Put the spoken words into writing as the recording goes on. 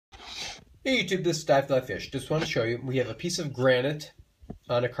Hey YouTube, this is Dive Fish. Just want to show you, we have a piece of granite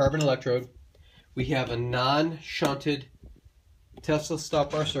on a carbon electrode. We have a non-shunted Tesla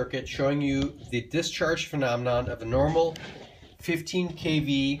stop bar circuit showing you the discharge phenomenon of a normal 15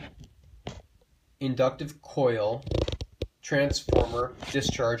 kV inductive coil transformer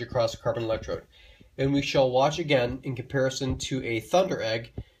discharge across a carbon electrode. And we shall watch again in comparison to a thunder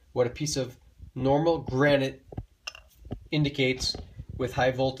egg what a piece of normal granite indicates with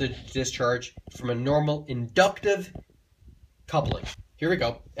high voltage discharge from a normal inductive coupling. Here we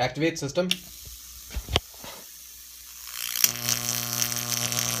go. Activate system.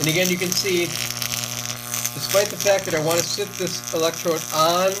 And again, you can see, despite the fact that I want to sit this electrode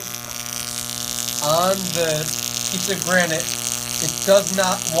on the piece of granite, it does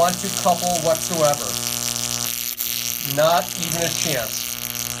not want to couple whatsoever. Not even a chance.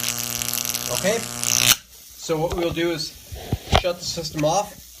 Okay? So what we'll do is shut the system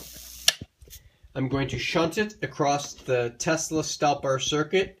off. I'm going to shunt it across the Tesla stop bar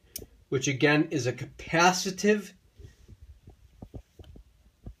circuit, which again is a capacitive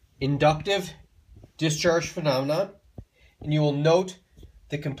inductive discharge phenomenon. And you will note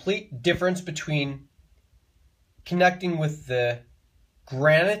the complete difference between connecting with the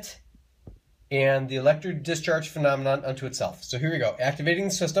granite and the electric discharge phenomenon unto itself. So here we go, activating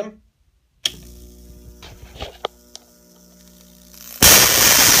the system.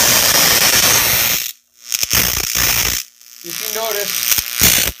 If you notice,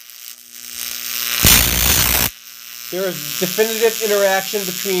 there is definitive interaction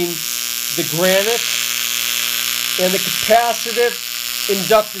between the granite and the capacitive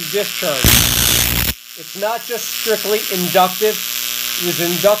inductive discharge. It's not just strictly inductive, it is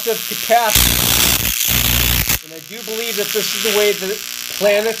inductive capacitive. And I do believe that this is the way that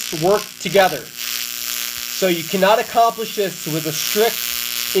planets work together. So you cannot accomplish this with a strict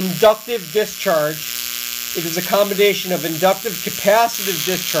inductive discharge. It is a combination of inductive capacitive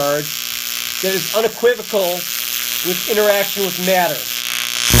discharge that is unequivocal with interaction with matter.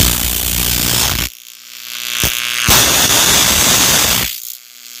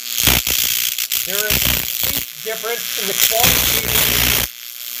 There is a complete difference in the qualitative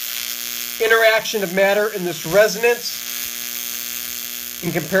interaction of matter in this resonance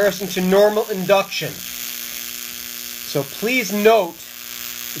in comparison to normal induction. So please note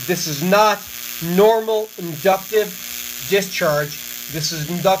that this is not normal inductive discharge. This is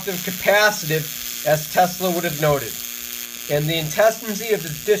inductive capacitive, as Tesla would have noted. And the intensity of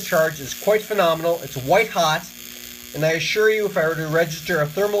this discharge is quite phenomenal. It's white hot, and I assure you, if I were to register a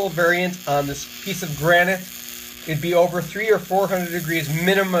thermal variant on this piece of granite, it'd be over 300 or 400 degrees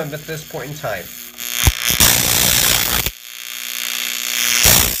minimum at this point in time.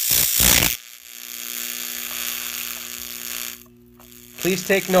 Please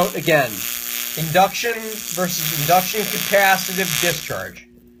take note again. Induction versus induction capacitive discharge.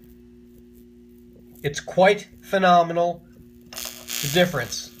 It's quite phenomenal, the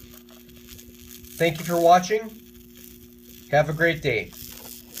difference. Thank you for watching. Have a great day.